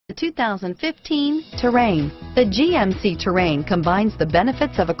The 2015 Terrain. The GMC Terrain combines the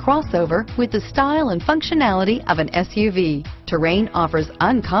benefits of a crossover with the style and functionality of an SUV. Terrain offers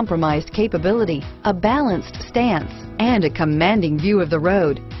uncompromised capability, a balanced stance, and a commanding view of the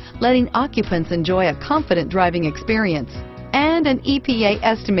road, letting occupants enjoy a confident driving experience. And an EPA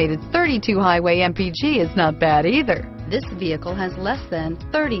estimated 32 highway MPG is not bad either. This vehicle has less than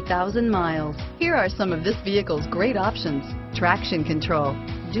 30,000 miles. Here are some of this vehicle's great options: traction control,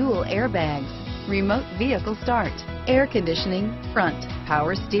 dual airbags, remote vehicle start, air conditioning, front,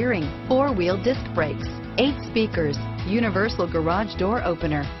 power steering, four-wheel disc brakes, 8 speakers, universal garage door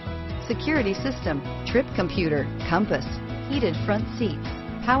opener, security system, trip computer, compass, heated front seats,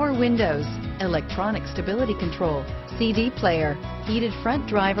 power windows, electronic stability control, CD player, heated front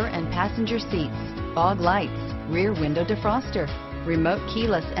driver and passenger seats, fog lights, rear window defroster, remote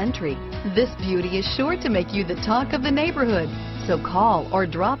keyless entry. This beauty is sure to make you the talk of the neighborhood. So call or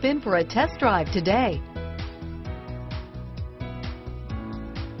drop in for a test drive today.